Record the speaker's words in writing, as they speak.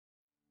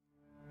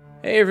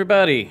Hey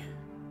everybody,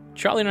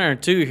 Charlie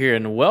 902 here,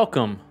 and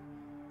welcome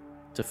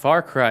to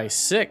Far Cry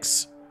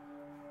 6.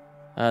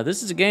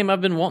 This is a game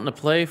I've been wanting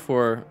to play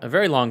for a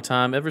very long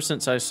time, ever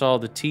since I saw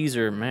the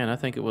teaser, man, I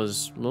think it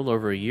was a little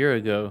over a year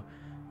ago,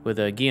 with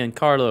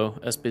Giancarlo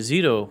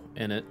Esposito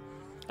in it.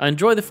 I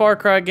enjoy the Far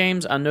Cry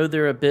games. I know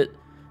they're a bit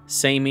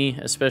samey,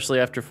 especially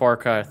after Far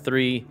Cry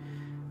 3.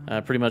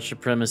 Pretty much the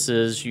premise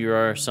is you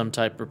are some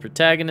type of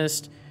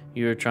protagonist.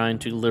 You're trying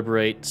to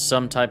liberate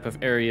some type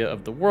of area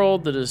of the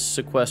world that is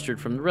sequestered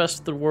from the rest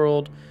of the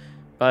world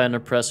by an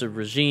oppressive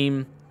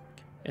regime,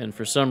 and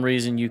for some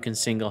reason you can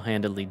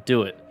single-handedly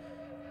do it.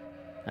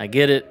 I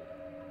get it,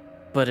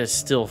 but it's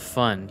still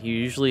fun. You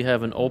usually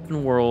have an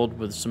open world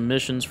with some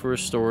missions for a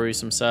story,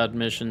 some side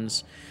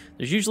missions.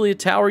 There's usually a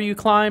tower you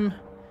climb,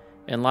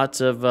 and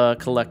lots of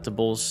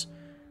collectibles.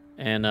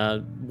 And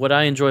what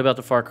I enjoy about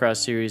the Far Cry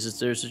series is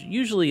there's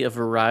usually a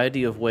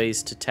variety of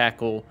ways to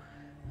tackle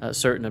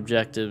certain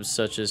objectives,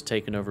 such as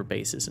taking over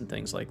bases and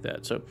things like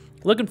that. So,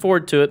 looking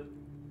forward to it.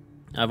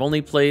 I've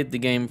only played the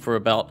game for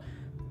about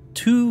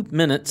 2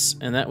 minutes,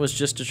 and that was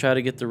just to try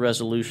to get the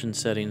resolution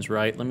settings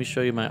right. Let me show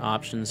you my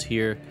options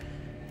here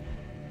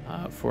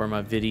for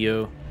my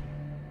video.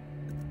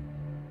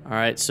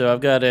 Alright, so I've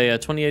got a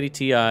 2080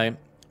 Ti. I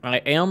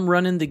am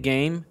running the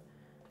game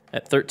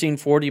at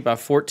 1340 by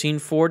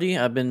 1440.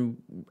 I've been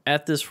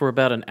at this for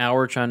about an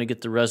hour trying to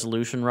get the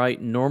resolution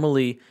right.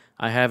 Normally,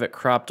 I have it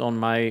cropped on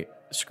my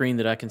screen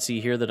that I can see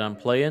here that I'm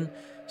playing,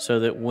 so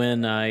that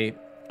when I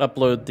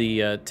upload the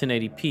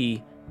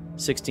 1080p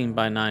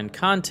 16:9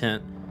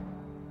 content,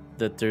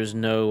 that there's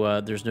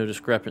no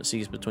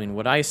discrepancies between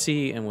what I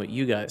see and what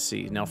you guys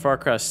see. Now, Far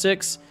Cry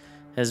 6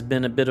 has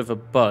been a bit of a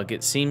bug.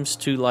 It seems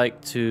to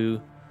like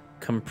to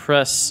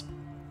compress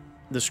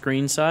the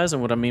screen size,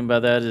 and what I mean by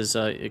that is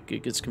it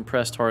gets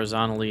compressed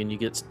horizontally, and you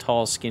get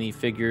tall, skinny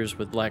figures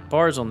with black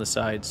bars on the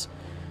sides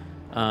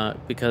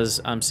because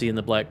I'm seeing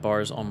the black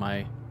bars on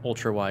my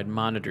ultra-wide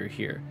monitor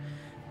here.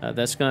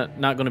 That's not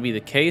going to be the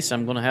case.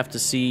 I'm going to have to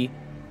see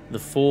the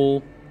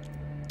full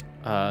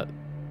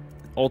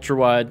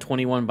ultra-wide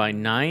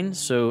 21:9,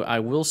 so I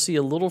will see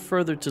a little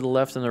further to the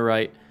left and the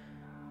right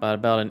by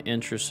about an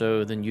inch or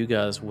so than you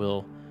guys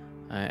will,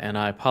 and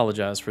I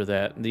apologize for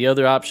that. The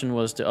other option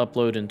was to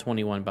upload in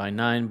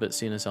 21:9, but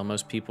seeing as how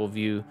most people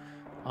view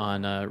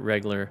on a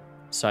regular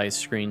size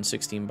screen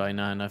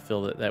 16:9, I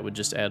feel that that would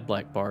just add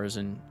black bars,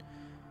 and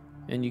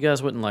you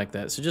guys wouldn't like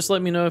that. So just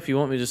let me know if you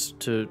want me just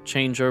to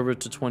change over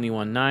to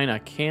 21:9. I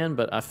can,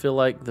 but I feel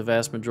like the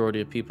vast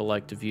majority of people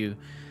like to view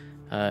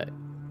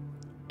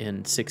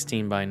in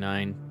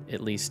 16:9, at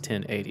least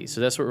 1080.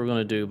 So that's what we're going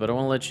to do. But I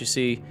want to let you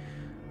see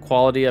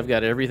quality. I've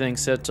got everything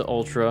set to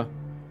ultra.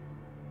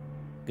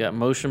 Got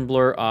motion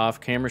blur off.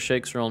 Camera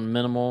shakes are on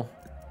minimal.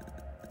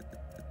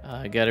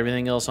 Got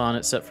everything else on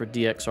except for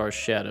DXR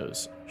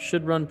shadows.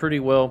 Should run pretty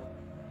well.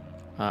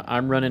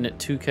 I'm running at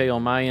 2K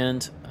on my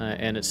end,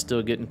 and it's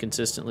still getting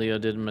consistently. I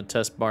did my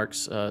test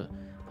marks. I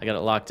got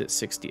it locked at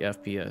 60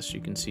 FPS. You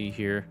can see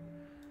here.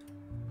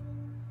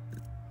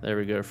 There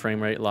we go.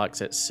 Frame rate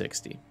locks at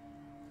 60.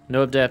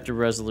 No adaptive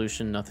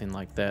resolution, nothing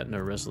like that. No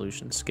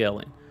resolution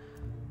scaling.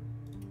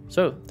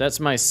 So that's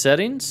my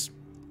settings.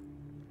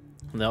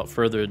 Without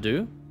further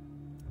ado,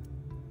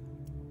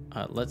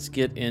 let's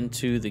get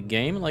into the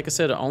game. Like I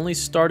said, I only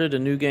started a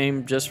new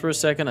game just for a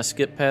second. I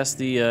skipped past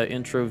the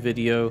intro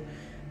video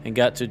and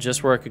got to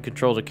just where I could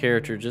control the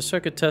character, just so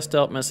I could test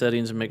out my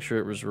settings and make sure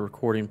it was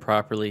recording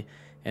properly.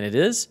 And it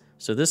is.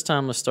 So this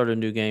time, let's start a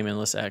new game and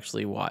let's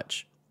actually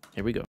watch.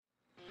 Here we go.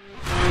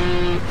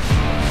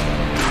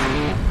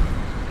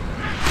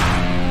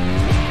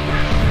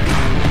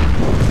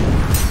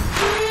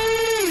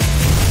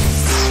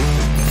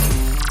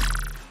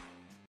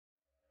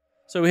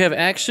 So we have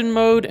action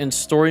mode and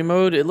story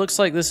mode. It looks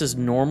like this is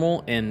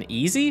normal and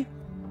easy,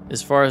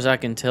 as far as I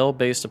can tell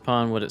based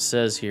upon what it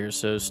says here.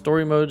 So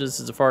story mode, this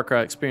is a Far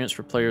Cry experience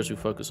for players who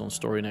focus on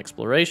story and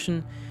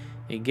exploration.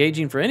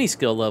 Engaging for any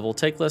skill level,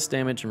 take less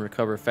damage and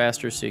recover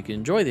faster so you can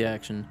enjoy the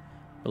action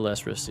with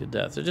less risk of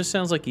death. It just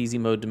sounds like easy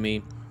mode to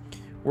me.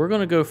 We're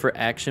going to go for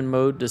action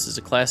mode. This is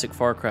a classic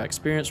Far Cry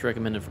experience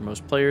recommended for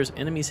most players.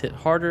 Enemies hit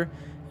harder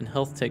and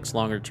health takes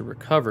longer to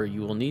recover. You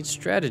will need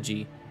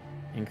strategy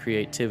and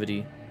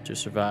creativity to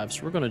survive.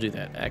 So we're going to do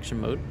that. Action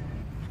mode.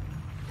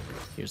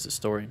 Here's the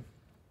story.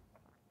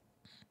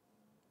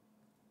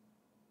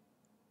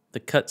 The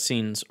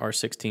cutscenes are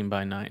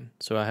 16:9,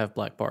 so I have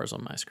black bars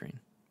on my screen.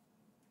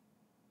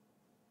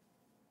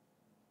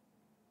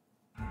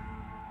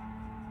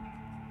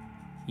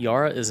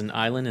 Yara is an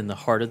island in the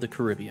heart of the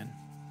Caribbean.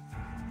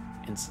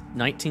 In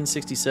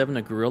 1967,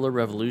 a guerrilla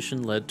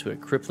revolution led to a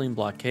crippling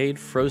blockade.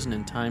 Frozen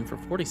in time for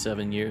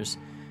 47 years,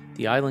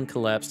 the island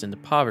collapsed into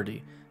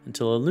poverty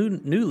until a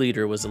new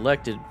leader was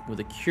elected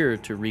with a cure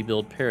to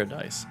rebuild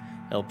paradise,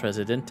 El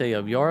Presidente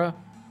of Yara,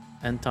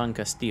 Anton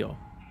Castillo.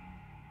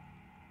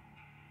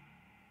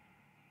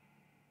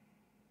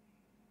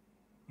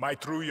 My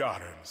true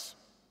Yarans,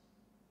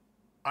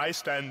 I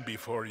stand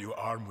before you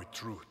armed with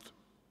truth.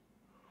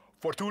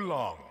 For too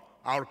long,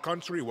 our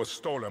country was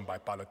stolen by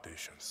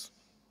politicians.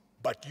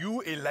 But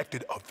you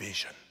elected a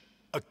vision,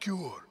 a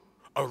cure,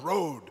 a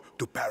road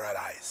to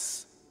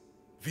paradise.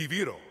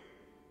 Viviro,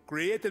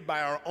 created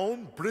by our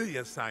own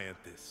brilliant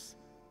scientists.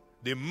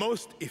 The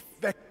most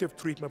effective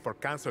treatment for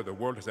cancer the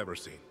world has ever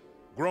seen.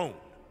 Grown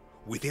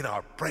within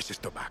our precious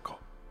tobacco.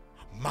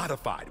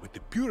 Modified with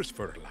the purest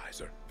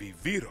fertilizer,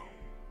 Viviro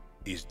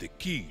is the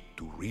key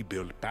to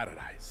rebuild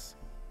paradise.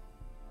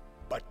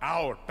 But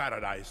our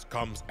paradise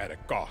comes at a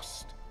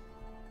cost.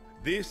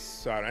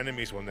 This our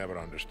enemies will never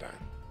understand.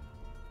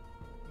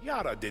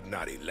 Yara did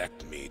not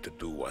elect me to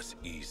do what's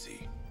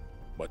easy,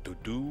 but to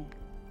do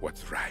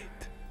what's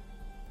right.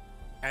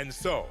 And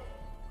so,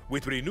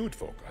 with renewed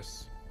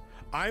focus,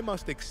 I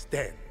must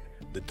extend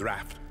the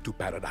draft to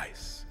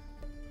paradise.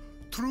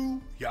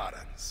 True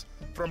Yarans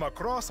from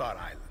across our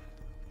island,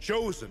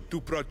 chosen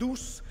to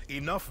produce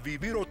enough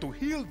Viviro to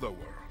heal the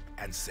world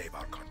and save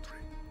our country.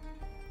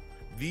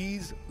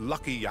 These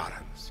lucky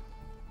Yarans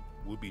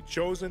will be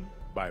chosen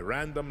by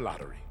random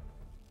lottery.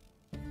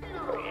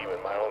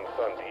 Even my own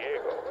son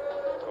Diego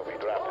will be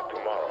drafted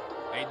tomorrow.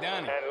 Hey,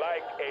 Danny. And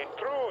like a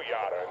true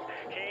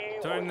Yaran,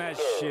 he Turn that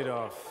shit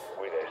off.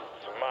 with a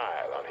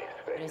smile on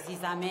his face.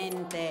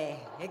 Precisamente.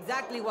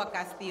 Exactly what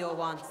Castillo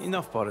wants.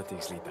 Enough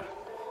politics, Lita.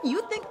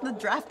 You think the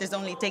draft is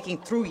only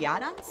taking true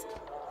Yarans?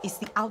 It's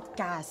the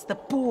outcasts, the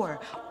poor,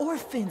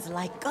 orphans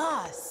like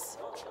us.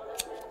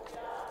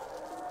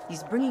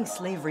 He's bringing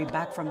slavery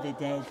back from the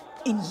dead.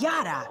 In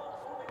Yara!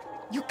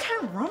 You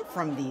can't run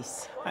from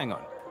this. Hang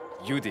on.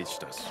 You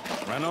ditched us.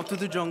 Ran off to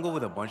the jungle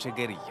with a bunch of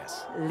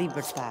guerrillas.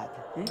 Libertad.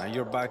 Now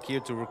you're back here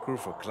to recruit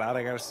for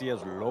Clara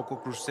Garcia's local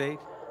crusade?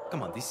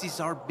 Come on, this is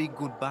our big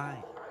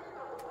goodbye.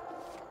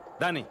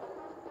 Danny,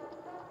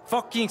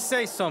 fucking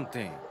say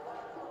something.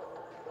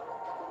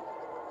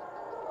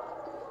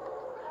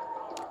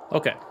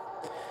 Okay.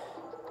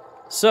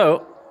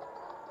 So,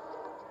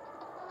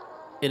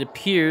 it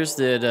appears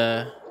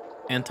that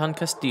Anton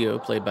Castillo,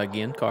 played by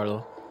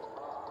Giancarlo,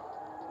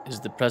 is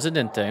the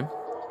Presidente,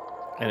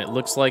 and it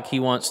looks like he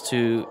wants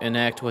to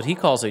enact what he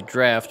calls a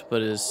draft,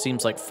 but it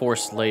seems like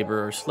forced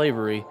labor or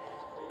slavery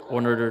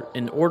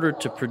in order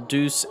to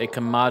produce a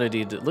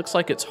commodity that looks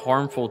like it's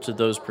harmful to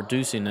those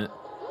producing it,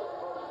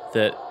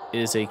 that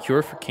is a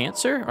cure for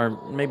cancer, or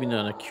maybe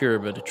not a cure,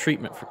 but a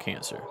treatment for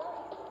cancer,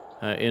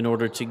 in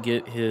order to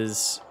get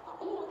his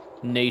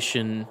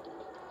nation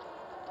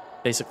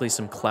basically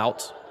some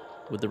clout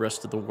with the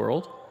rest of the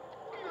world.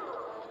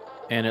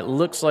 And it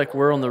looks like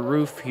we're on the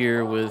roof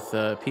here with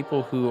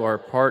people who are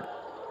part,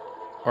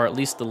 or at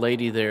least the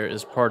lady there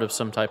is part of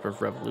some type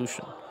of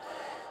revolution.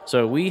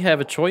 So we have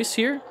a choice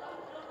here.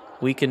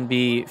 We can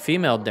be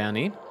female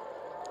Danny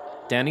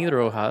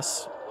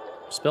Rojas,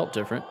 spelt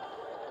different.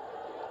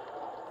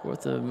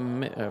 4th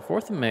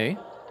of May,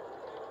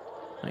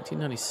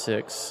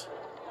 1996.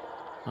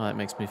 Oh, that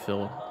makes me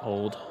feel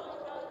old.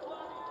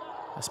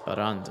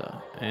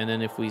 Esperanza. And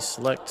then if we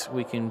select,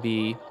 we can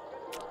be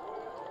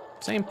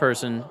same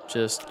person,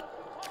 just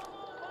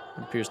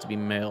appears to be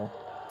male.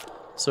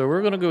 So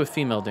we're going to go with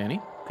female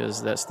Danny,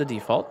 because that's the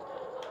default.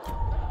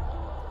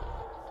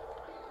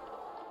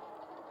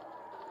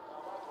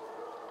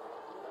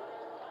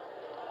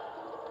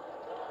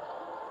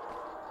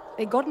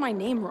 They got my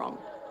name wrong.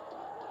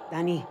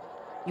 Danny,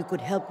 you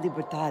could help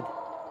Libertad.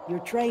 You're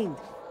trained.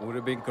 Would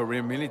have been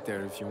career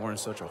military if you weren't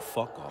such a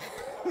fuck-up.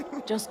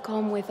 Just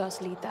come with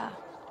us, Lita.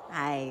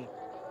 Aye.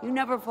 You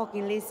never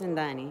fucking listen,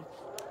 Danny.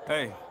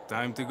 Hey,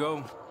 time to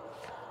go.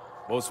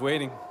 Boat's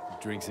waiting.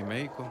 Drinks in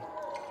Mexico.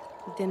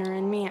 Dinner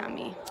in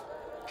Miami.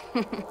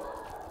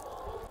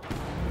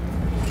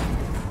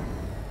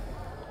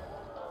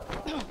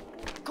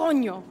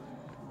 Coño!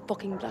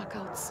 Fucking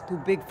blackouts. Too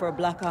big for a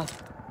blackout.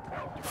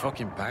 You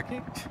fucking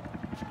packing?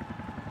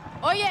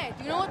 Oye,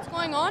 do you know what's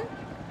going on?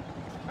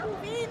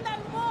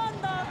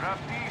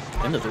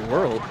 End of the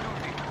world.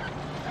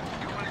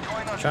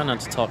 Try not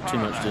to talk too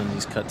much during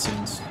these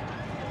cutscenes.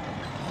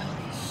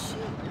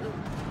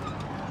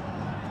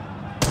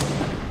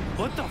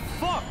 What the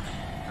fuck?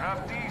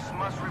 Draftees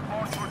must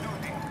report for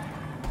duty.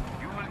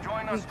 You will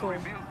join us to Go,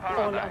 rebuild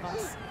all of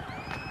paradise.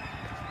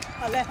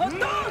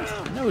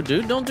 us. No,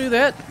 dude, don't do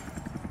that.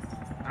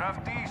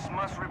 Draftees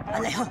must report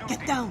Alejo, for duty.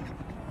 get down.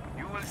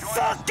 You will join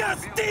us to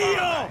rebuild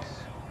paradise.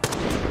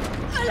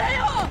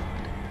 Alejo!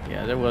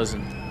 Yeah, that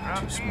wasn't too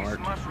Draftees smart.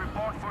 must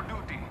report for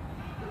duty.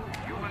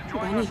 You will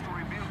join Danny, us to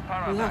rebuild we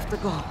paradise. have to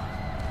go.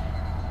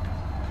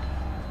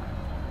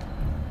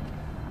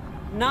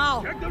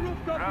 Now!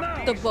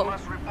 Draftees The boat.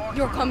 must report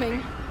You're for coming.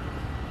 duty.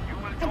 You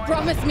will And join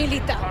promise us me, to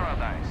rebuild Lita.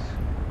 paradise.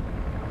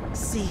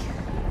 See.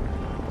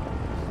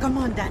 Come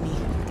on, Danny.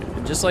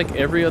 And just like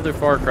every other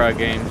Far Cry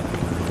game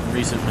in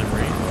recent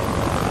memory,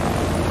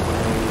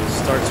 it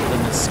starts with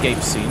an escape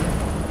scene.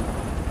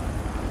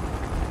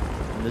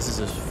 And this is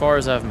as far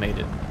as I've made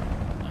it.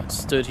 I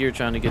stood here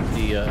trying to get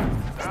the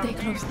Stay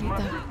close,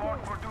 Lita.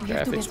 We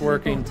have to get graphics to the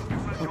working, boat.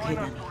 Okay,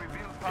 Danny.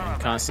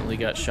 and constantly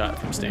got shot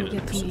from standing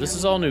Get there. to So me, this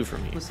is all new for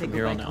me We'll say from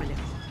here on goodbye out. to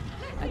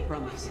Alejo. I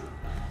promise.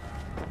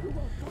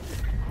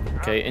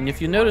 Okay, and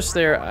if you notice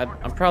there,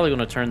 I'm probably going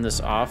to turn this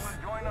off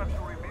Join us to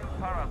rebuild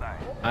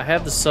paradise. I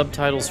have the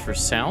subtitles for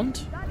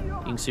sound.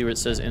 You can see where it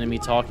says enemy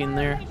talking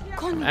there.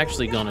 I'm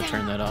actually going to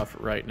turn that off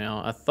right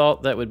now. I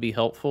thought that would be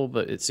helpful,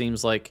 but it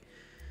seems like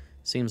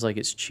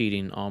it's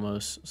cheating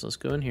almost. So let's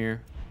go in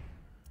here.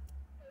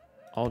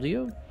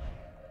 Audio.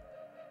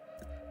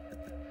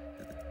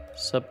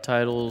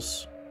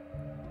 Subtitles.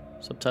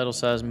 Subtitle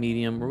size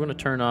medium. We're going to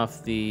turn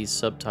off the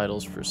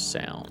subtitles for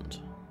sound.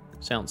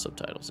 Sound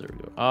subtitles. There we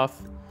go.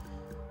 Off.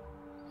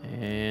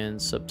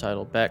 And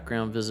subtitle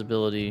background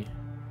visibility.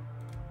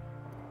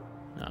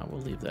 No,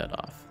 we'll leave that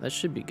off. That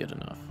should be good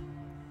enough.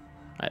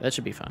 Alright, that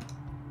should be fine.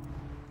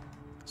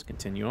 Let's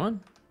continue on.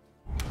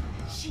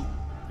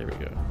 There we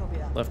go.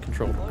 Left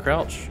control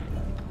crouch.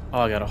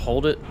 Oh, I gotta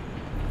hold it.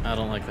 I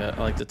don't like that.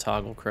 I like to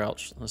toggle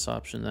crouch. Let's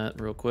option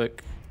that real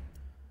quick.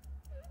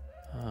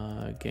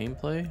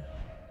 Gameplay.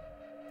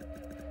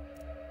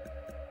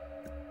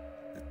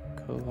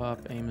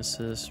 Co-op, aim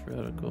assist,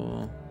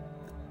 reticle.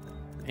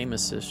 Aim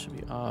assist should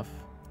be off.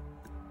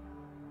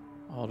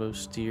 Auto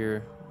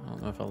steer. I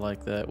don't know if I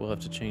like that. We'll have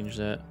to change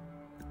that.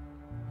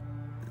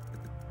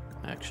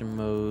 Action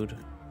mode.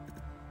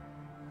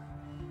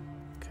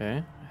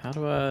 Okay. How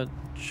do I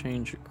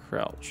change a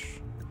crouch?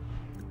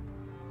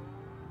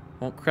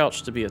 I want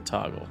crouch to be a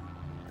toggle.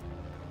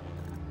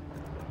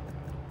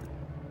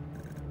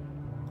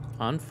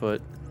 On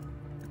foot.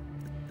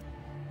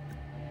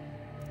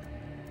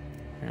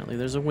 Apparently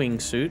there's a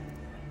wingsuit.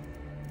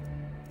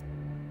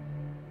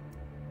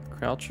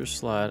 Crouch or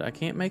slide. I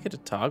can't make it a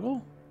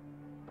toggle?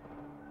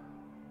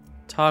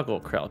 Toggle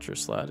crouch or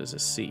slide is a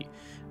C.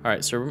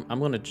 Alright, so I'm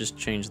going to just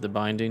change the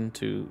binding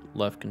to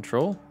left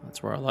control.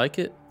 That's where I like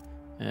it.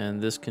 And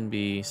this can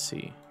be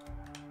C.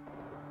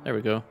 There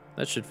we go.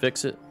 That should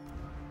fix it.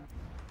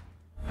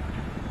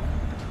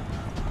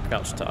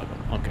 Crouch toggle.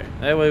 Okay.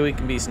 That way we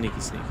can be sneaky.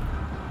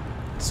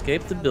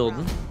 Escape the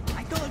building.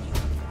 I told you,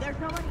 there's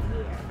nobody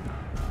here.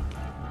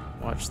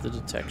 Watch the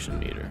detection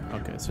meter.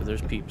 Okay, so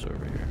there's peeps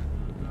over here.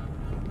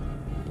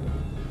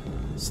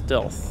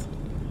 Stealth.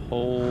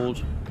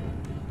 Hold.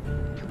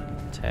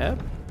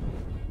 Tab.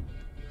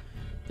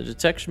 The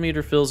detection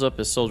meter fills up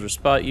as soldiers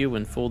spot you.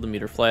 When full, the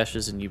meter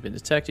flashes and you've been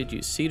detected.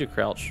 Use C to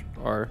crouch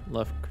or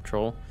left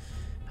control.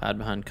 Hide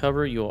behind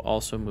cover. You will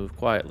also move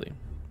quietly.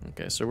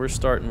 Okay, so we're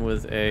starting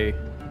with a...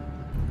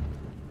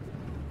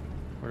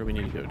 Where do we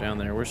need to go? Down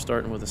there. We're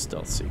starting with a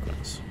stealth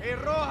sequence. Hey,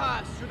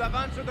 Rojas should have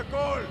answered the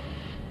call.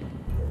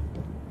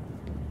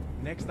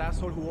 Next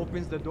asshole who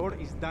opens the door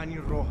is Danny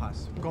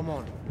Rojas. Come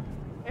on.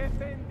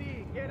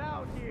 SND, get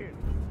out here.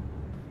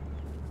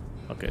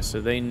 Okay,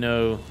 so they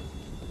know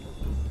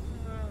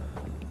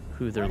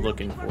who they're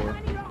looking for.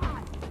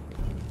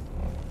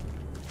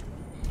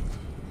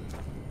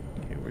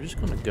 Okay, we're just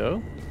gonna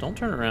go. Don't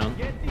turn around.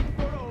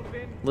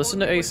 Listen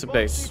to Ace of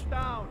Base.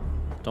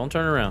 Don't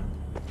turn around.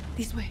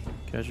 This way.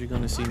 Because you're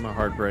gonna see my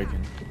heart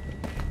breaking.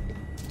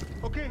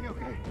 Okay.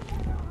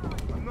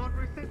 I'm not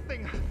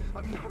resisting.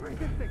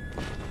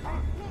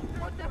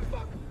 What the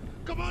fuck?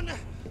 Come on.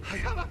 I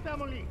have a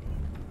family.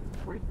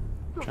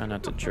 Try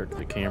not to jerk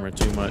the camera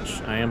too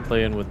much. I am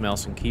playing with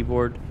mouse and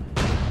keyboard.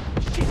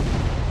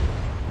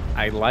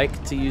 I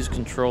like to use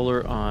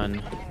controller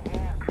on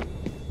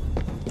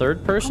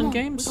third-person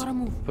games,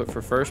 but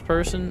for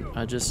first-person,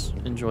 I just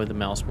enjoy the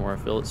mouse more. I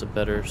feel it's a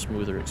better,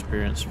 smoother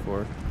experience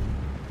for...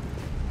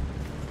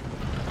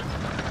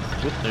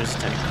 Whoop, there's a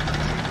tank.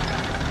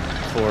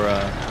 For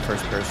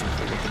first-person,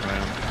 for looking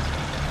around.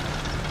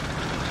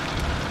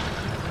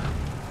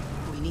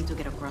 We need to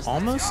get across.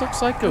 Almost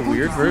looks like a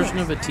weird version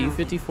of a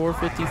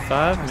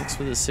T-54-55 mixed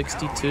with a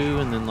 62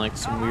 and then like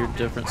some weird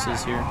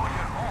differences here.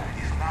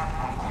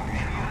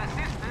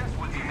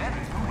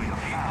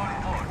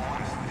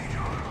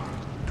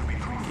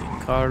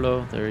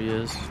 Carlo, there he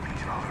is.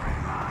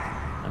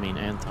 I mean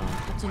Anton.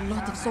 That's a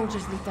lot of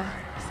soldiers, Lita.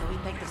 So we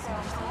take the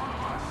soldiers.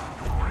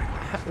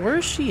 Where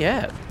is she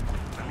at?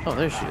 Oh,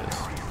 there she is.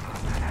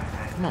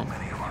 Come on.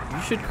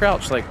 You should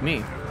crouch like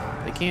me.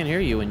 They can't hear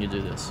you when you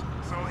do this.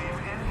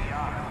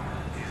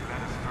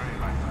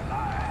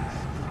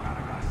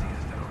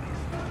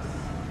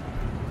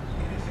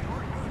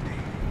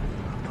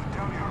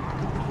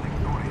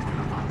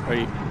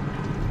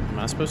 Am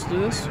I supposed to do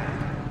this?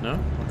 No?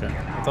 Okay.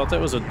 I thought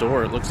that was a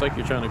door. It looks like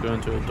you're trying to go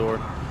into a door.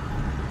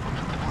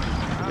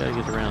 We gotta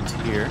get around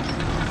here.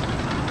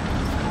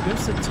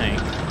 Here's the tank.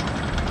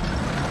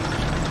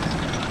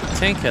 The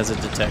tank has a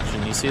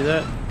detection. You see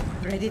that?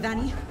 Ready,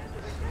 Danny?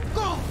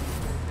 Go!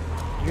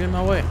 You're in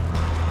my way.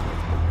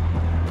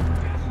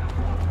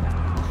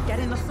 Get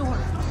in the sewer.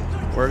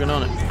 Working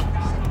on it.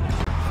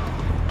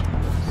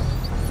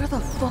 Where the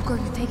fuck are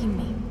you taking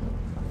me?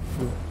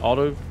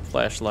 Auto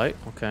flashlight.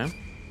 Okay.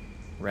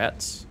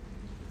 Rats.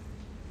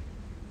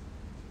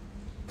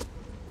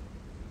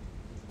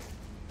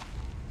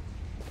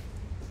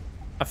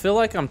 I feel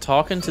like I'm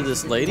talking to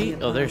this lady.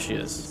 Oh, there she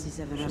is.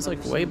 She's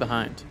like way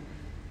behind.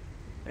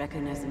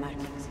 Recognize the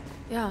markings.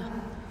 Yeah,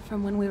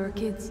 from when we were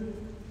kids.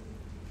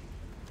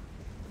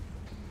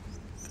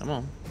 Come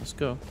on, let's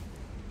go.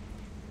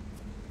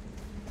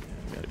 Yeah,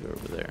 we gotta go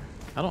over there.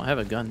 I don't have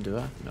a gun, do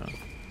I? No.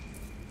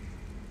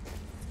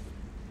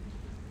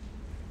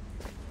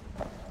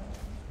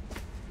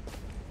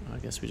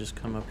 guess we just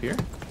come up here.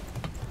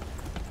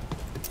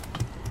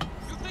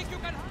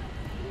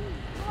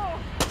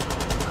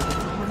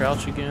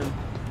 Crouch again.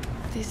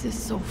 This is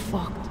so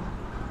fucked.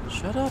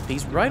 Shut up,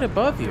 he's right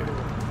above you.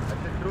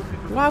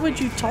 Why would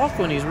you talk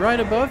when he's right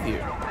above you?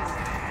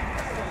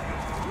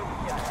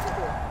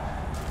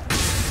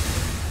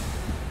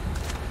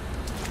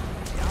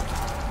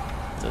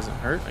 Doesn't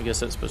hurt. I guess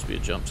that's supposed to be a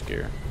jump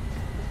scare.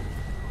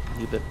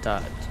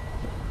 Libertad.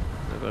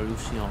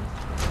 Revolution.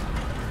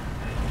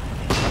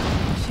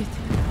 Shit.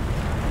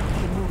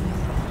 Keep moving.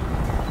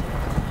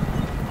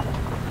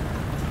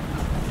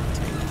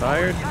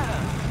 Fired.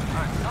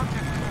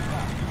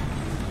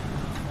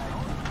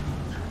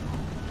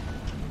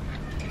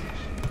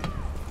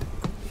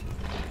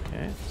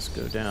 Okay, let's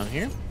go down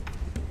here.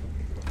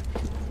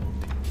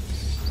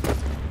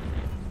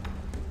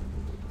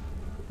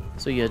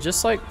 So yeah,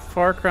 just like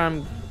Far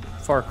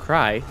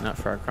Cry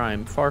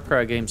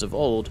games of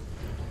old,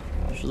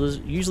 there's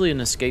usually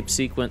an escape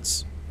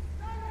sequence,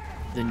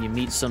 then you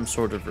meet some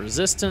sort of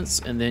resistance,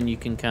 and then you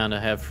can kind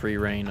of have free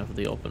reign of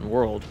the open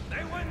world.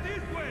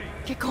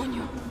 ¿Qué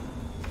coño?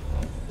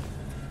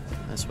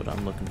 That's what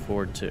I'm looking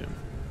forward to.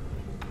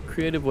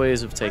 Creative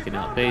ways of taking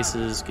out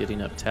bases,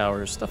 getting up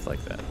towers, stuff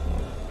like that.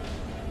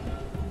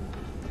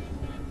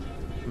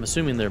 I'm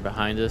assuming they're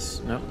behind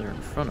us. No, they're in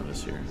front of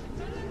us here.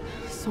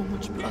 So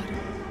much blood.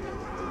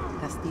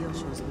 Castillo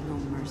shows no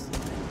mercy.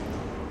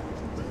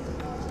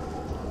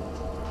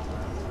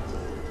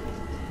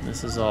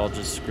 This is all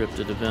just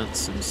scripted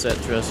events and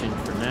set dressing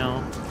for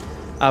now.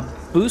 I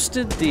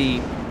boosted the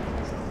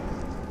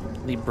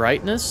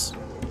brightness,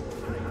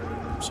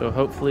 so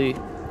hopefully,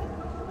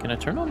 can I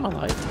turn on my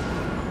light?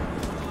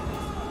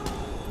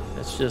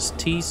 That's just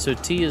T, so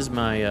T is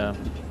my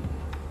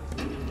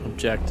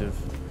objective.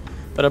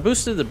 But I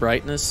boosted the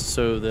brightness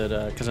so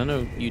that, because I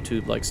know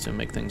YouTube likes to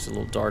make things a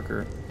little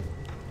darker,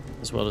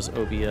 as well as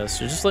OBS.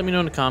 So just let me know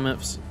in the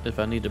comments if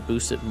I need to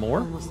boost it more.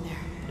 Almost there.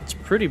 It's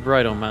pretty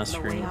bright on my The way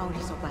screen. out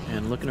is up ahead.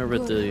 And looking over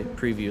at the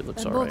preview, it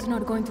looks That alright. boat's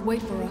not going to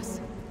wait for us.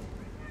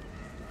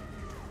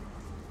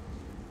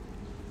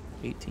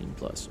 18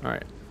 plus.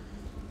 Alright.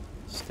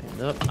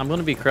 Stand up. I'm going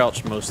to be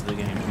crouched most of the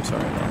game. I'm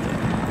sorry about that.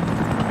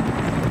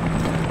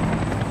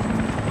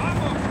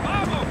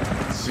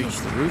 Reach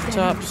the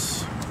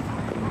rooftops.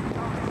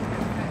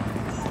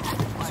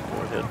 Let's go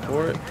ahead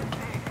for it.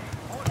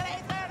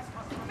 Traitors!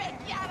 Fake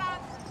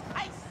Yarans! I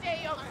say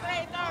you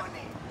traitors!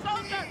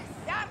 Soldiers!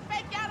 There are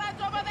fake Yarans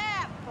over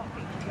there!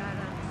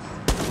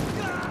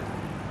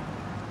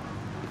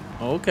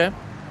 Okay.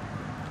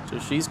 So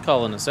she's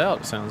calling us out,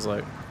 it sounds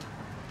like.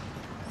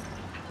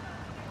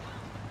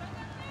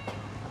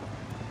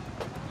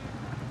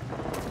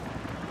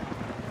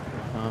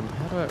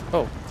 How do I...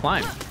 Oh,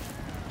 climb.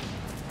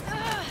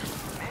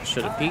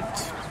 Should have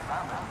peeked.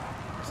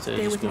 Instead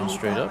of just going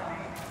straight up.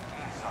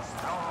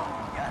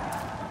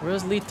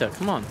 Where's Lita?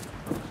 Come on.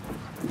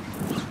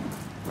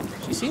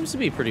 She seems to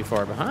be pretty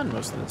far behind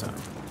most of the time.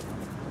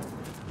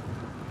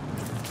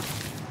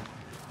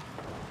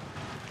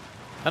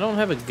 I don't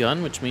have a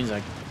gun, which means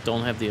I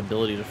don't have the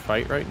ability to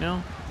fight right now.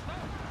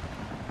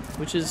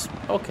 Which is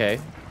okay.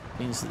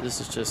 Means that this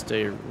is just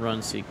a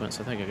run sequence.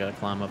 I think I gotta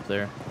climb up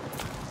there.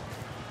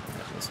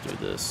 Let's do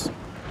this.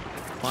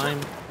 Climb.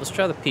 Let's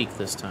try the peak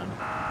this time.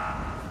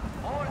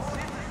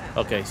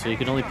 Okay, so you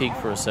can only peek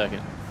for a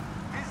second.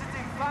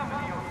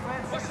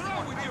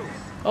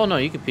 Oh no,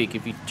 you can peek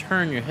if you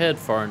turn your head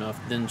far enough.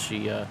 Then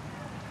she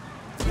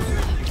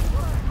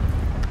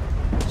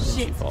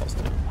she falls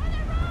down.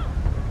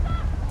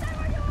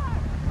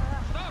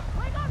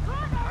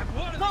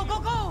 Go, go,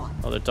 go!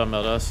 Oh, they're talking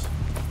about us.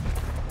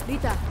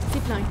 Rita,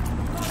 zipline.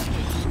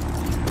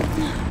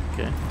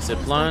 Okay,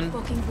 zipline.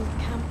 Fucking boot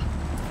camp.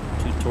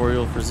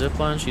 Tutorial for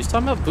zipline. She's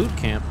talking about boot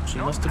camp. She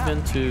must have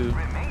been to...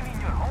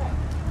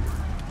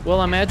 Well,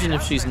 I imagine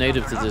if she's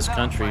native to this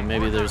country,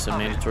 maybe there's a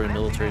mandatory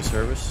military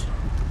service.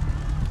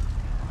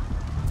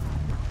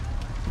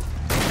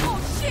 Oh,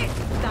 shit!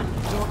 Done.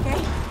 You okay?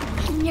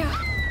 Yeah.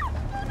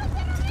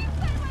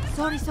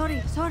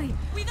 Sorry.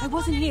 I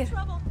wasn't here.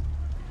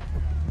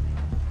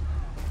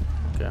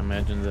 Okay, I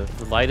imagine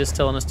the light is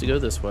telling us to go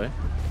this way.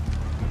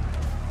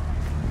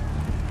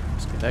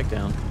 Let's get back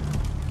down.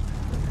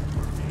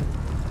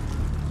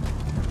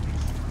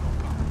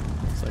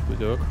 Looks like we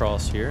go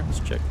across here. Let's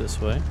check this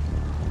way.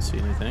 Don't see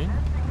anything.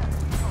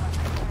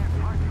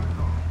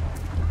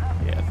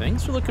 Yeah,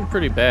 things are looking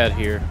pretty bad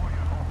here.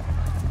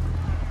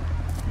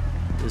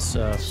 This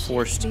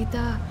forced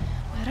Rita,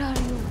 where are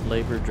you?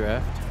 labor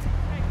draft.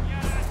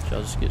 Should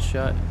I just get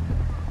shot?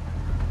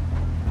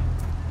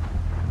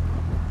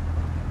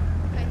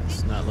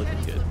 It's not looking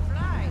good.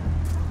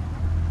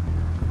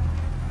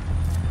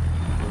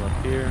 Go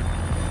up here.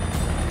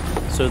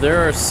 So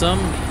there are some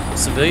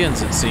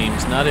civilians, it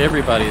seems. Not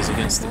everybody is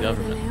against the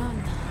government.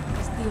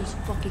 Castillo's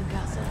fucking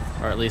castle.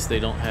 Or at least they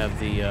don't have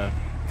the,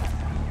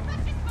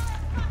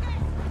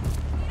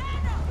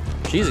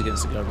 She's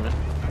against the government,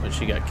 but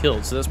she got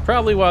killed. So that's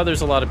probably why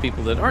there's a lot of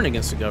people that aren't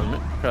against the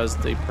government, because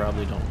they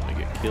probably don't want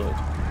to get killed.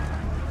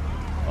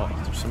 Oh,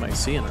 there's somebody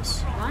seeing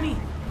us. Ronnie,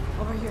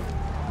 over here.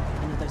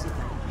 Another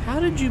Sicario. How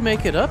did you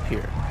make it up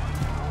here?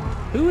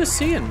 Who is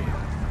seeing me?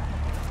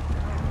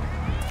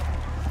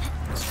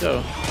 Let's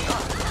go.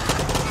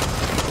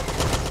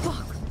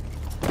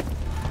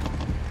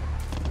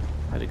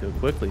 Had to go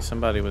quickly.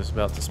 Somebody was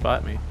about to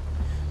spot me.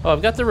 Oh,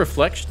 I've got the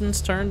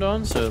reflections turned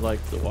on, so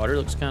like the water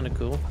looks kind of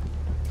cool.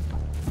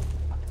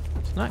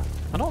 It's not.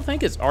 I don't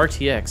think it's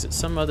RTX. It's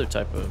some other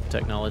type of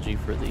technology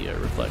for the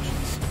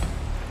reflections.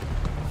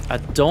 I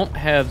don't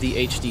have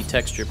the HD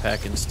texture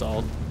pack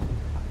installed.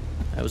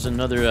 That was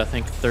another, I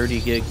think,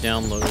 30 gig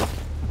download,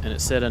 and it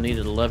said I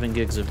needed 11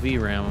 gigs of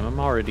VRAM. I'm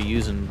already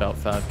using about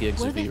 5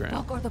 gigs of VRAM. Where the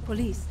fuck are the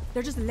police?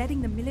 They're just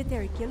letting the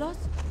military kill us?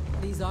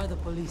 These are the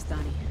police,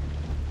 Danny.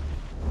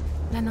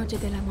 La noche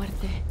de la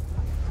muerte.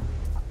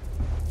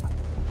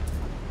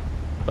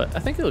 But I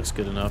think it looks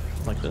good enough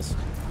like this.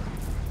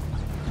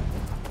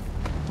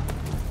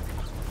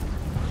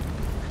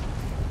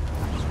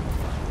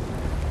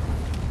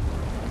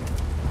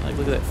 Like,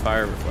 look at that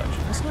fire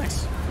reflection. That's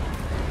nice.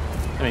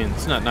 I mean,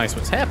 it's not nice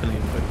what's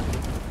happening, but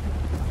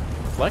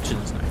reflection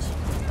is nice.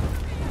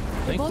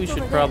 I think we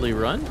should probably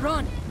run.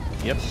 Run.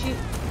 Yep.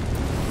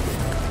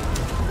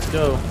 Let's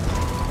go.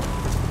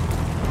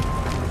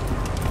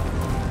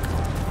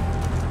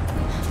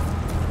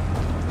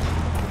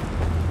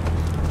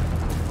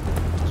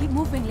 Keep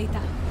moving,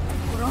 Lita.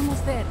 We're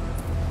almost there.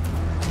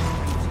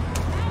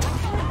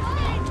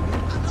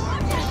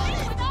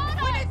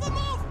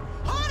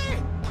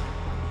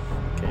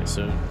 Okay,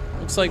 so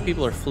looks like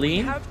people are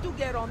fleeing. have to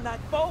get on that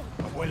boat.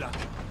 Abuela,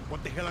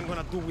 what the hell I'm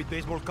gonna do with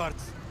baseball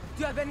cards?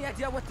 Do you have any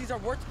idea what these are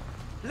worth?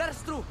 Let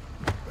us through.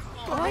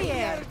 Oh,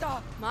 yeah.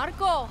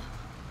 Marco.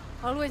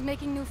 Always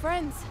making new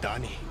friends.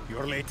 Danny,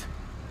 you're late.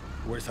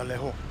 Where's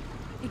Alejo?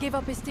 He gave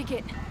up his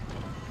ticket.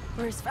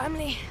 For his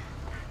family.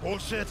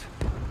 Bullshit.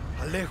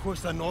 Alejo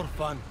is an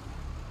orphan.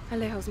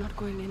 Alejo's not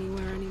going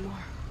anywhere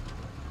anymore.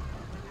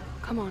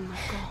 Come on,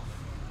 Marco.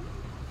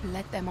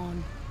 Let them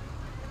on.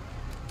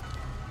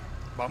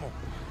 Vamos.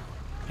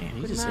 Man,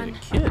 he Good just hit man. a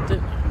kid,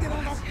 didn't he? Get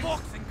on the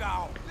box and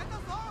go.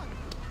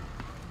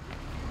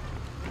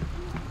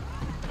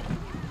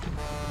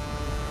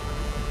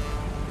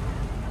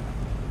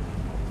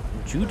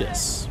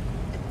 Judas.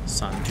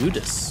 San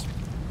Judas.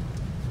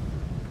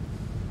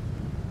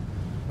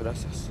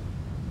 Gracias.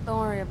 Don't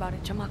worry about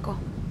it, chamaco.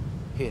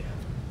 Here.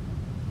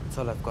 That's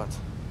all I've got.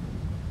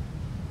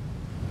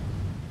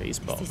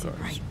 Baseball This isn't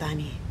cards. right,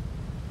 Danny.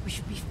 We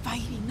should be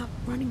fighting, not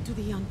running to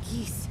the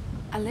Yankees.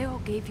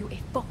 Alejo gave you a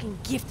fucking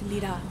gift,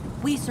 Lira.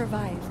 We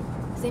survived.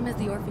 Same as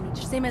the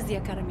orphanage, same as the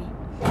academy.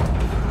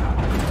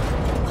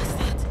 What's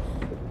that?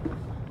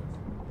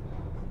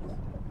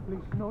 Please,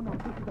 no, this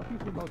is a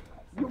fishing boat.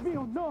 Dios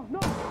mío, no.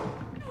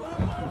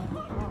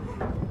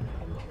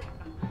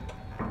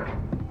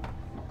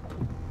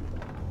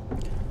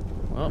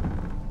 Well,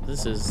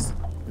 this is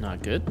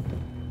not good.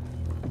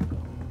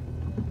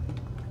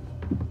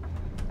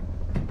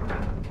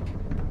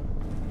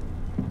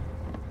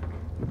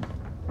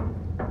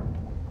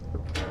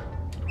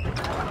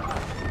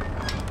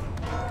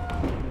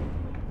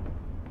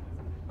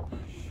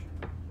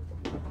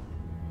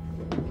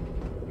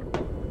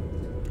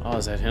 Oh,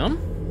 is that him?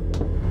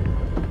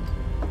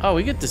 Oh,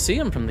 we get to see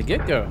him from the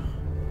get-go.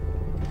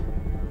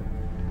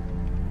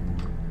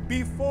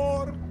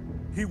 Before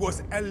he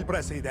was El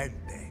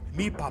Presidente,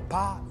 mi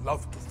papa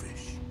loved to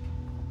fish.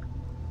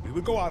 We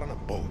would go out on a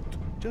boat,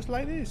 just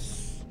like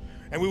this,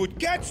 and we would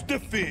catch the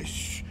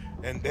fish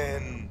and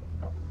then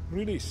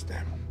release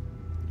them.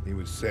 He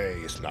would say,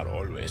 it's not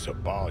always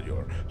about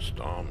your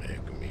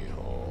stomach,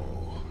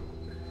 mijo.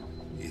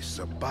 It's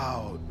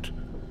about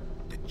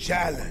the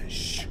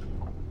challenge.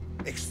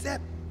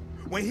 Except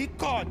when he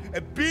caught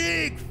a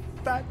big,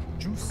 fat,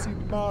 juicy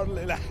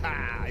marlin,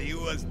 he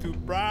was too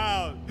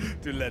proud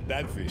to let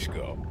that fish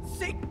go.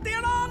 Sic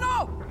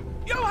Tirano!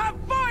 You have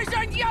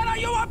poisoned Yara!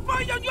 You have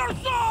poisoned your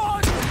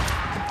sword!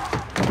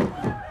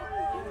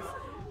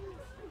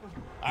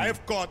 I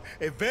have caught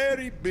a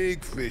very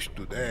big fish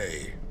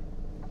today.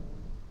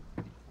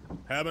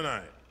 Haven't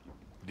I,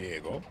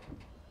 Diego?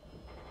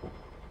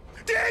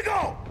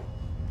 Diego!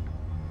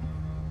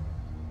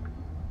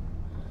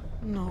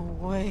 No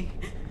way.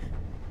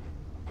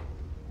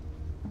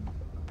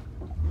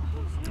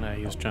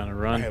 He was trying to I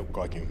run. have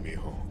caught you,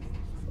 mijo.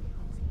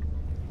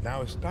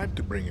 Now it's time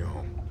to bring you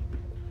home.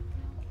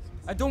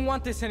 I don't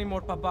want this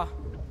anymore, Papa.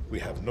 We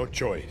have no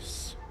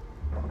choice.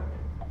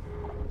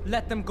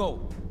 Let them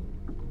go.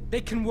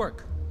 They can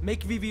work.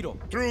 Make Viviro.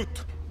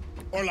 Truth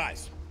or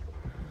lies?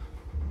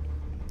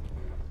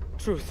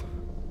 Truth.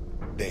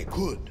 They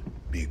could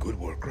be good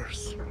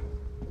workers.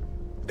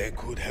 They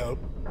could help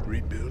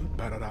rebuild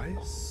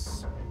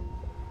paradise.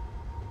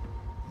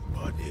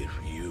 But if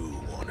you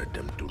wanted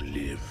them to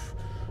live,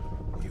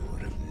 you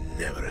would have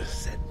never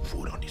set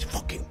foot on this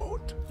fucking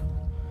boat.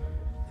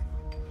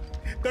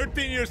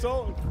 13 years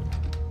old.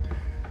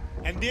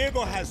 And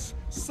Diego has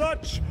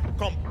such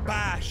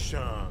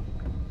compassion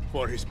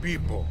for his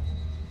people.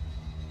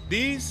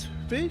 These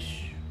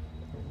fish,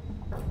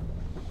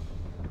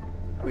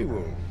 we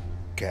will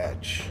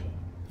catch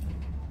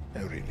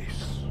and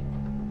release.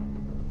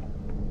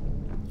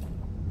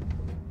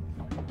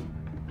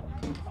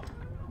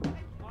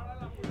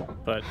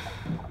 But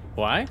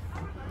why?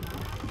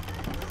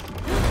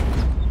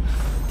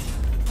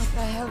 What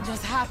the hell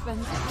just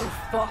happened? We're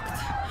fucked.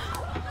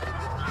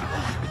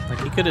 Like,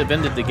 he could have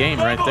ended the game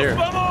right there. Okay,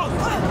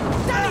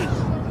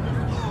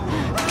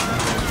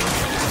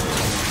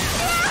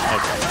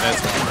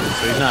 that's fine.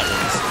 So he's not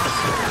released.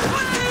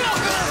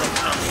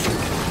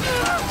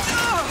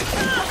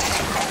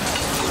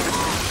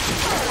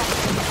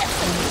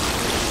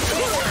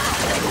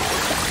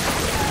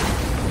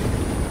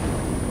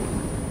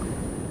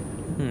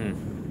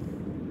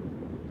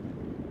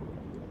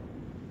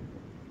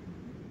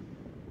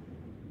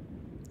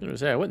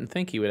 I wouldn't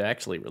think he would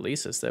actually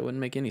release us. That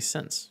wouldn't make any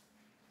sense.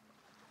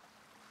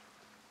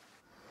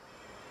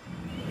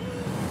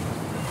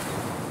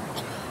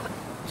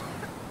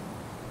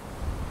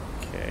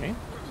 Okay.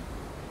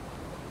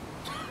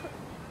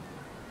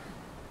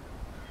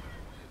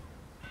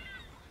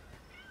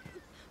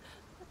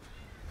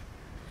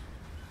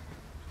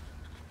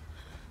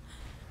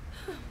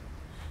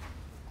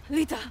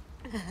 Lita!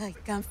 I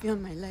can't feel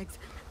my legs.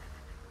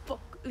 Fuck,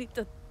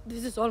 Lita.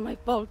 This is all my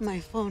fault. My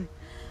phone.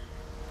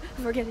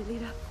 Forget it,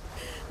 Lita.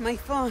 My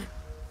phone.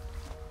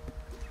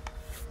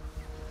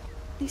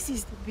 This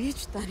is the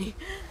beach, Danny.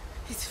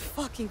 It's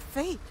fucking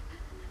fate.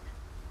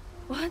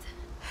 What?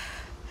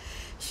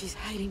 She's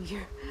hiding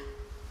here.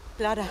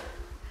 Clara,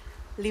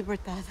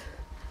 Libertad,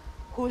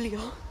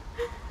 Julio.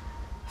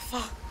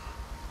 Fuck.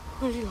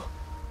 Julio.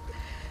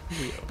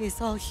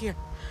 It's all here.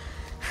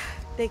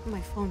 Take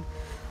my phone.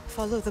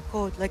 Follow the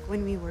code like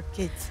when we were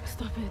kids.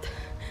 Stop it.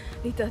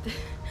 Lita.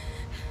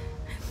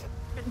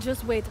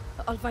 Just wait.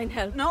 I'll find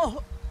help.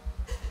 No!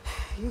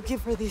 You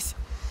give her this.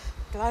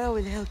 Clara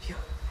will help you.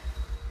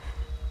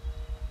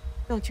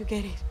 Don't you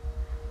get it?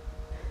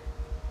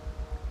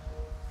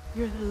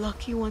 You're the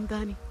lucky one,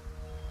 Danny.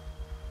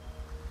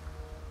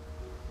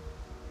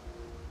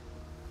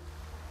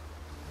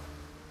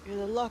 You're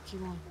the lucky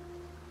one.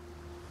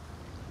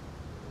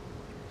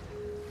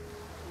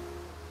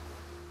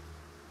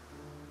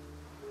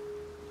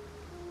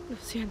 Lo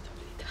siento,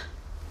 Lita.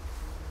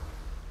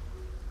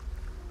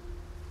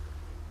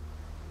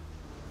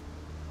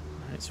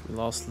 Alright, so we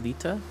lost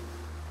Lita.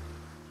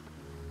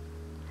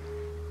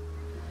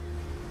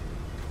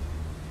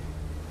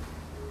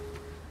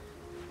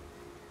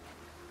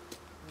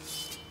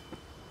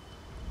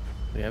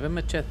 We have a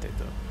machete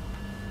though.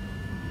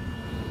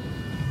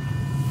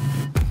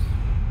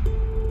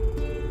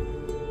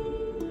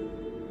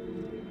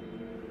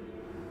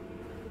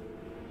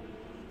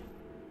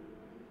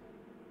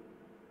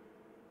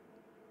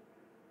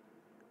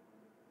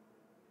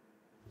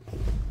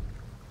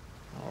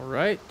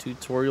 Alright,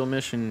 tutorial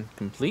mission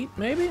complete,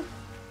 maybe?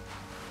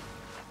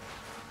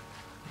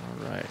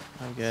 Alright,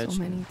 I got you. So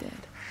many dead.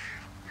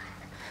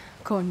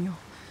 Coño.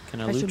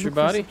 Can I should loot your look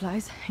for body?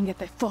 supplies and get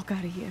the fuck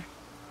out of here.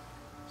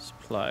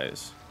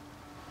 Supplies.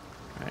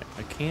 Alright,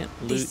 I can't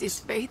loot This is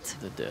fate.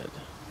 the dead.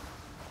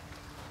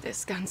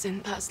 Descansa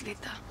en paz,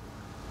 Lita.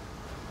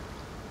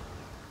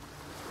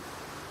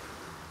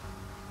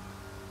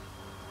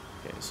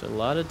 Okay, so a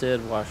lot of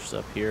dead washed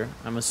up here.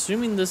 I'm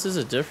assuming this is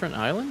a different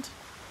island?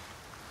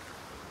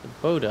 The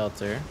boat out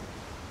there.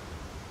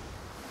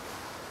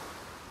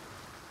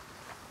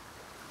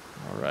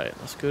 Alright,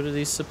 let's go to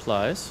these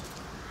supplies.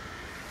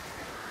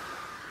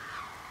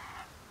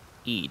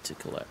 E to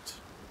collect.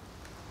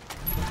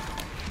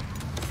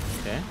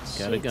 Okay,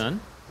 got a Shit.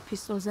 gun.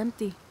 Pistol's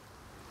empty.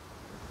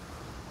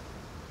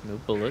 No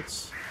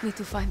bullets. Need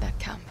to find that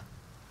camp.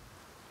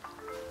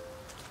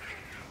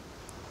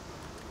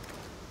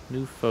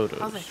 New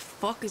photos. How the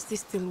fuck is this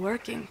still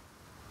working?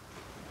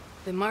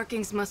 The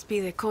markings must be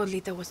the code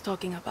Lita was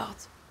talking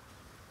about.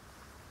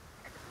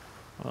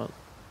 Well,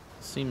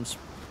 seems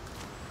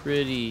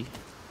pretty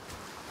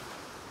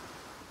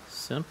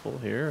simple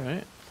here,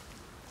 right?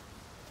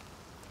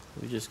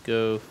 We just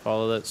go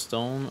follow that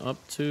stone up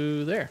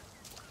to there.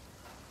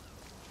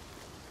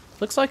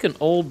 Looks like an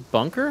old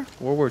bunker,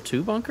 World War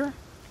II bunker.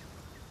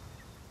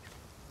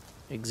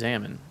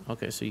 Examine.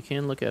 Okay, so you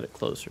can look at it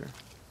closer.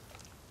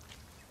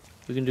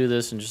 We can do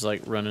this and just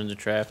like run into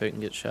traffic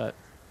and get shot.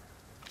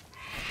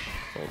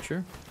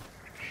 Vulture.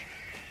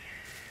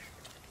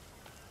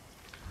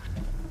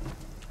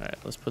 Alright,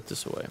 let's put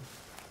this away.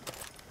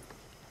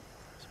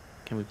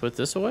 Can we put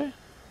this away?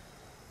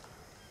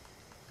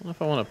 I don't know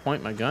if I want to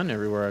point my gun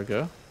everywhere I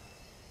go.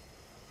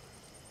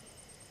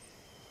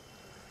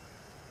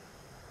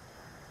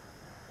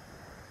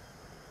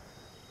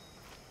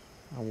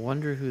 I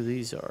wonder who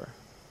these are.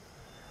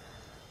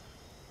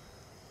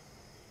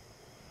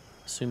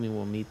 Assuming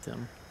we'll meet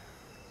them.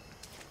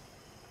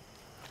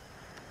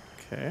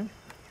 Okay.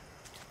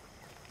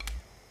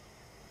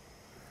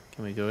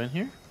 Can we go in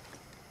here?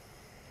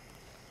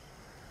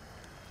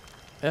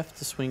 F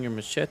to swing your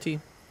machete.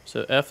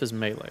 So F is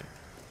melee.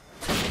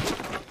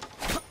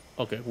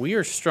 Okay, we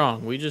are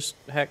strong. We just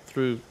hacked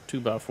through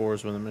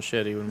 2x4s with a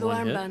machete when The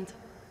one hit. armband.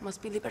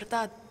 Must be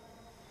Libertad.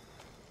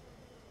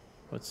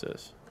 What's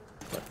this?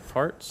 Like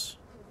parts?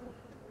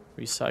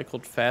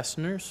 Recycled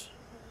fasteners?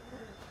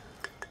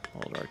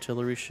 Old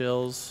artillery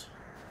shells.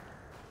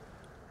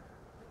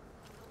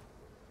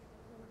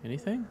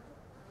 Anything?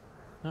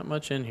 Not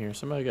much in here.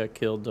 Somebody got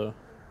killed, though.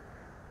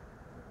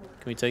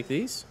 Can we take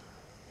these?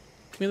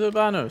 Give me the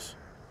binos.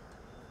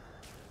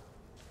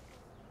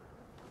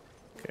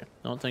 Okay,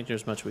 don't think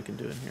there's much we can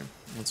do in here.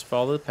 Let's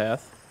follow the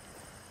path.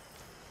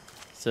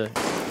 It's an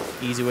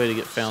easy way to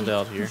get found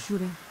out here.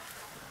 Shooting.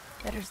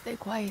 Better stay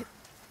quiet.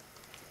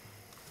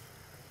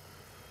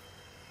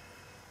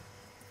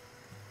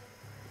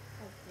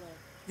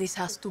 This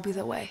has to be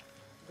the way.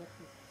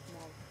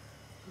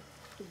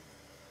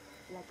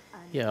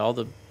 Yeah, all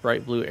the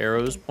bright blue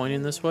arrows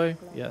pointing this way.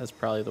 Yeah, that's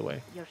probably the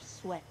way. Your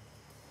sweat.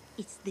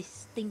 It's the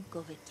stink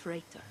of a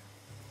traitor.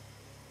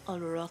 All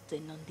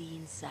rotten on the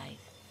inside.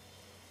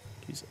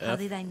 Use How F.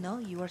 did I know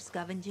you were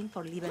scavenging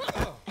for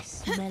Libertad? I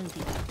smelled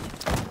it.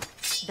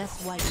 That's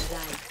why you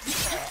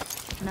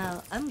died.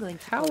 Now I'm going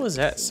to... How was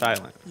that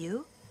silent?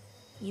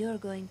 You're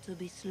going to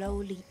be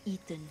slowly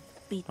eaten,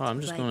 bit Oh, I'm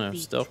just by going to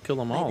bit, stealth kill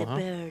them by all, the huh?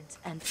 birds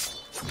and...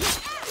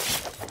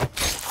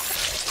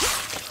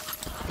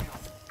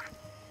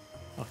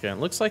 Okay, it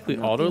looks like we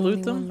I'm not the auto-loot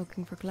only one them.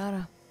 looking for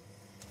Clara.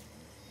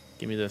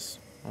 Give me this.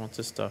 I want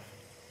this stuff.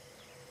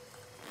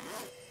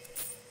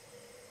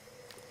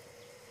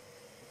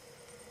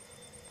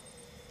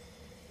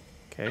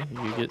 Okay,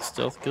 you get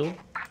stealth killed.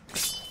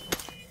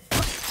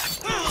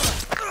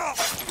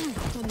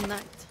 Good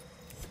night.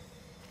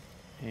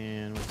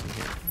 And what's in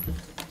here?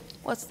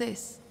 What's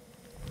this?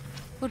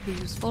 Would be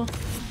useful.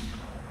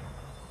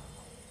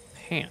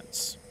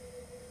 Pants.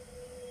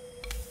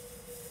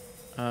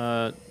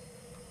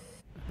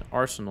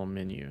 Arsenal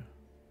menu.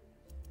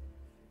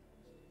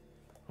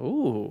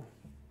 Ooh.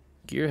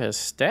 Gear has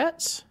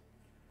stats?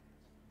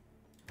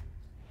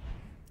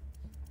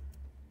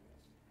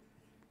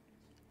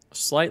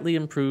 Slightly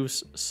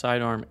improves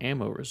sidearm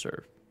ammo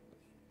reserve.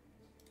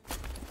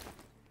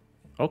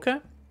 Okay.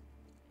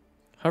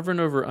 Hovering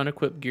over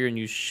unequipped gear and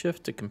use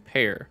shift to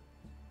compare.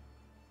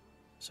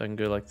 So I can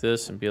go like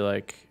this and be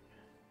like,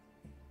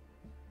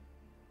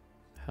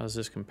 how does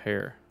this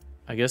compare?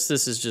 I guess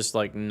this is just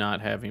like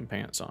not having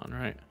pants on,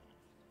 right?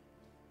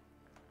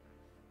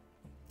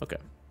 Okay.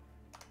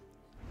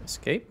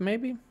 Escape,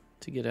 maybe?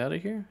 To get out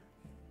of here?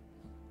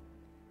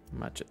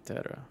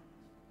 Machetera.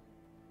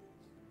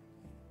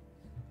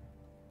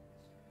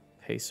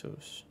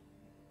 Pesos.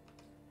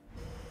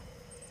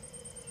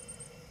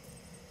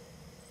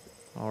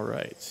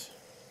 Alright.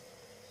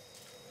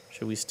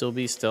 Should we still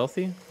be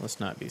stealthy?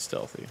 Let's not be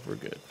stealthy. We're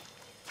good.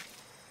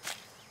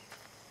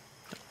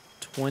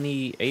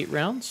 28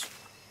 rounds?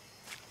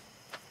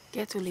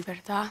 Get to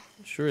Libertad.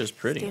 Sure is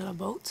pretty. Steal a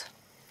boat.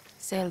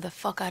 Sail the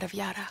fuck out of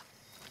Yara.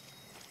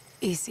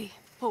 Easy.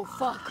 Oh,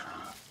 fuck.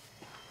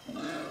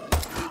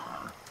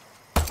 I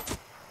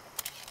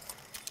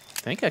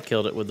think I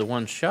killed it with the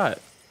one shot,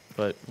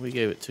 but we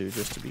gave it two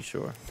just to be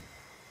sure.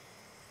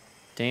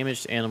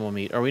 Damaged animal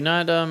meat. Are we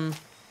not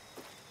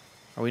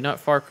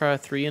Far Cry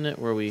 3 in it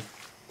where we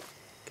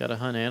gotta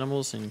hunt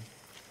animals and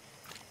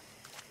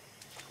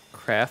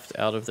craft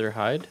out of their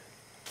hide?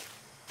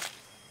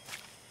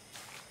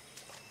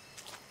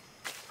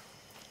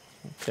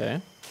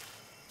 Okay.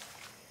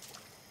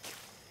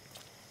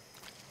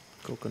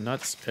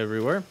 Coconuts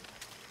everywhere.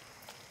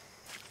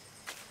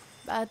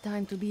 Bad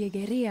time to be a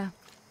guerrilla.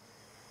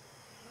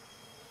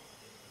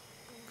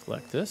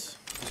 Collect this.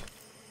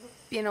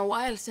 Been a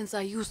while since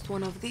I used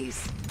one of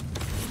these.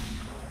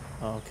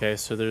 Okay,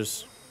 so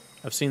there's...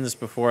 I've seen this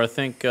before. I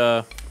think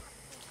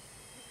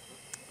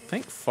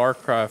Far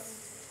Cry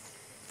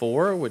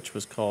 4, which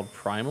was called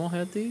Primal,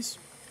 had these.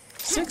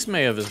 6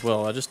 may have as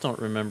well. I just don't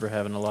remember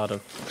having a lot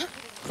of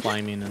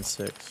climbing in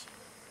 6.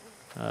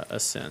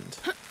 Ascend.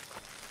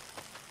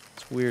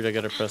 It's weird I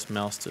gotta press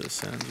mouse to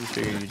ascend. You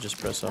figure you just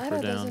press up or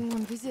Clara down. doesn't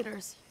want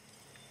visitors.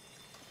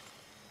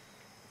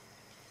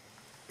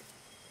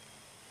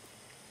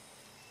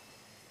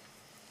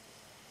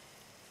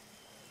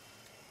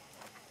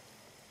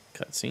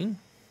 Cutscene.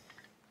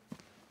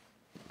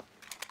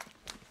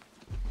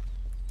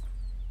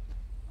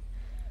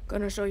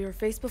 Gonna show your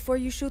face before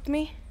you shoot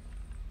me?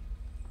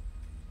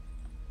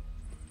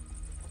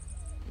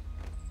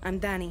 I'm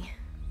Dani,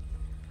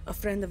 a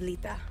friend of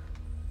Lita.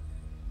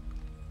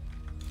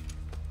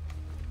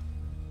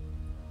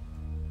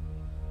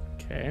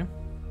 Okay.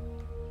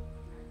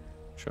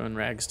 Showing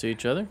rags to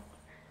each other.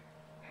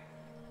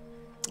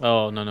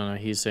 Oh, no.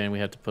 He's saying we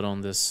have to put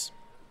on this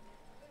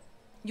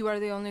You are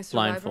the only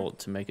survivor? blindfold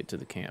to make it to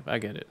the camp. I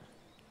get it.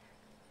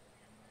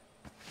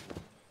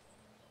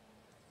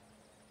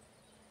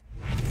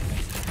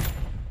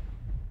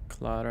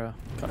 Clara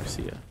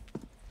Garcia.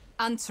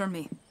 Answer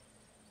me.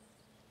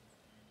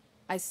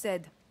 I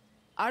said,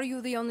 are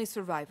you the only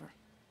survivor?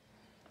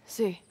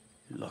 Si.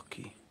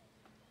 Lucky.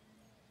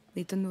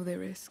 Lita knew the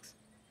risks.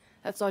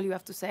 That's all you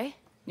have to say?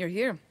 You're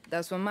here.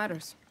 That's what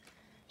matters.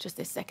 Just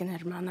a second,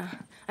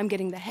 hermana. I'm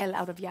getting the hell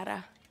out of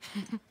Yara.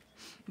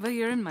 But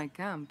you're in my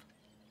camp.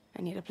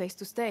 I need a place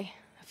to stay.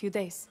 A few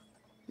days.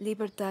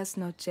 Libertad's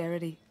no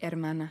charity,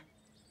 hermana.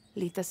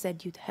 Lita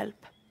said you'd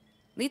help.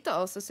 Lita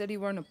also said you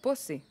weren't a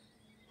pussy.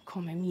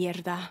 Come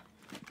mierda.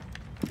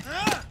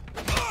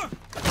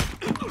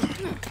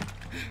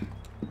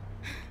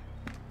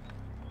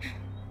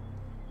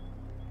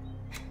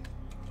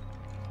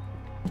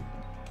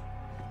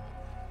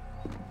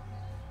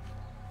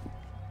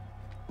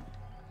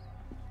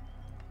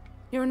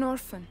 You're an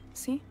orphan,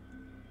 see?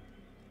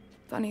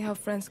 Funny how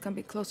friends can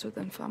be closer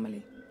than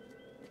family.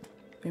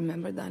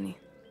 Remember, Dani,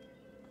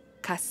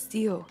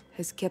 Castillo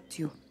has kept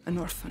you an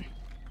orphan.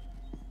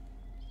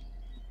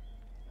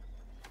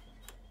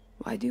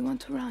 Why do you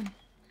want to run?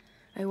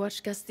 I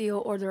watched Castillo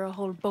order a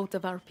whole boat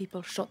of our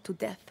people shot to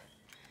death.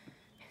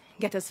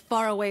 Get as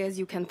far away as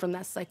you can from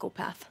that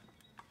psychopath.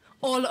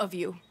 All of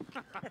you.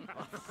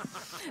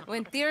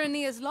 When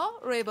tyranny is law,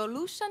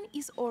 revolution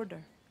is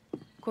order.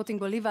 Quoting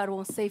Bolivar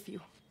won't save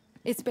you.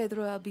 It's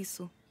Pedro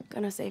Albizu.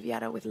 Gonna save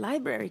Yara with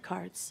library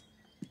cards.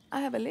 I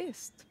have a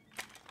list.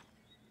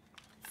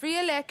 Free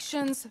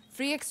elections,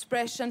 free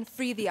expression,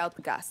 free the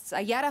outcasts.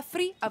 A Yara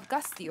free of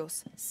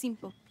Castillos.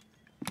 Simple.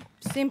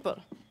 Simple.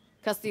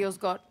 Castillo's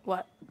got,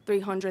 what,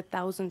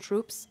 300,000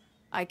 troops?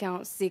 I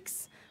count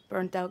 6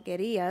 burnt-out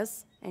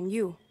guerrillas, and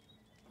you,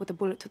 with a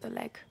bullet to the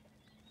leg.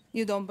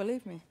 You don't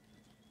believe me?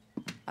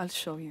 I'll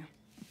show you.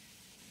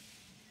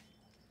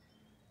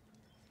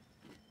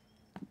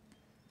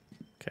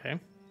 Okay.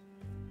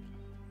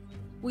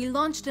 We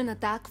launched an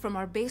attack from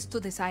our base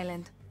to this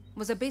island. It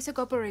was a basic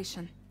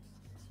operation.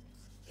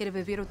 Hit a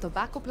Viviro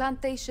tobacco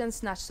plantation,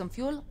 snatch some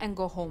fuel, and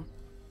go home.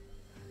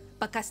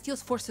 But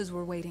Castillo's forces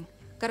were waiting.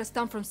 Got us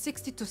down from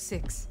 60 to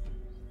 6.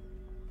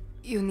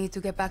 You need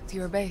to get back to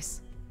your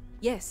base.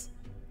 Yes,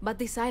 but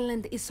this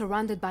island is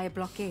surrounded by a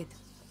blockade.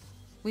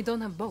 We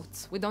don't have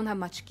boats, we don't have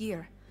much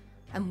gear.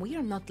 And we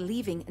are not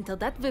leaving until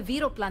that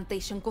Viviro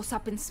plantation goes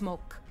up in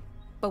smoke.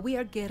 But we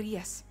are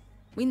guerrillas.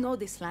 We know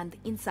this land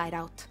inside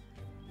out.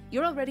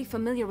 You're already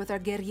familiar with our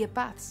guerrilla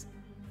paths.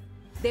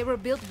 They were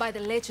built by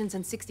the legends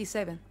in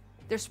 67.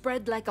 They're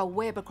spread like a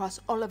web across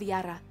all of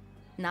Yara.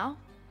 Now,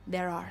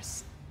 they're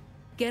ours.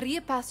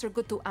 Guerrilla paths are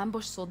good to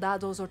ambush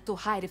soldados or to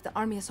hide if the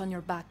army is on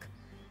your back.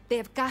 They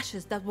have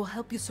caches that will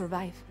help you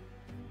survive.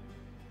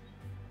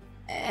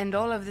 And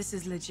all of this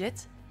is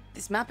legit?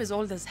 This map is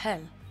old as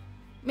hell.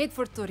 Made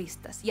for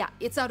turistas. Yeah,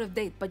 it's out of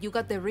date, but you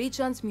got the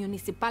regions,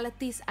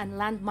 municipalities, and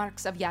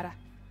landmarks of Yara.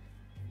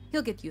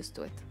 You'll get used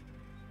to it.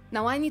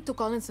 Now I need to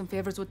call in some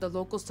favors with the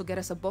locals to get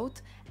us a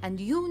boat, and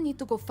you need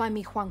to go find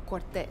me Juan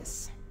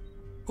Cortez.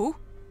 Who?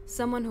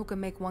 Someone who can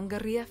make one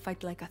guerrilla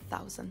fight like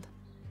 1,000.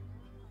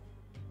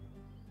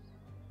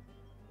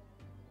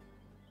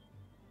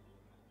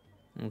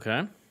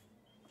 Okay.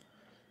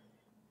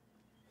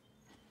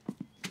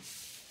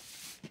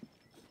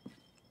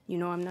 You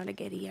know I'm not a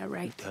guerrilla,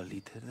 right? Tell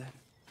Lita that?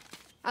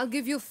 I'll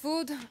give you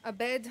food, a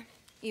bed,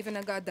 even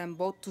a goddamn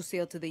boat to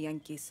sail to the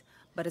Yankees.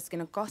 But it's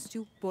gonna cost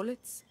you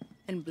bullets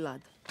and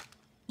blood.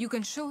 You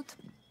can shoot,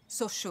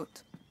 so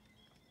shoot.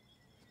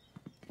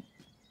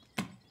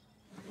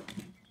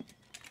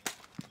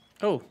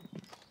 Oh.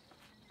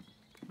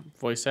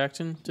 Voice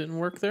acting didn't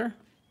work there?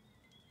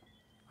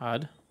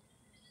 Odd.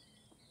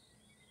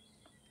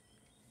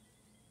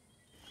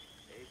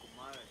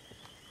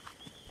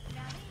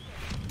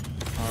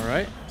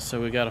 Alright, so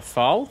we got a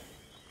foul.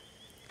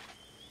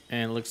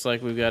 And it looks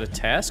like we've got a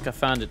task. I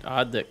found it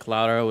odd that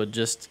Claro would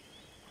just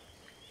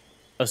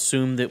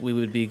assume that we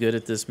would be good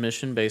at this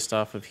mission based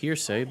off of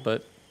hearsay,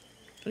 but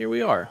here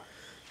we are.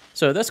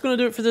 So that's going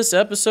to do it for this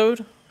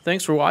episode.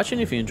 Thanks for watching.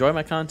 If you enjoy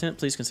my content,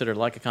 please consider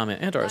like, a comment,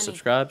 and or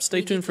subscribe.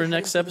 Stay tuned for the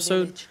next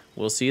episode.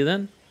 We'll see you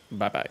then.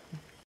 Bye-bye.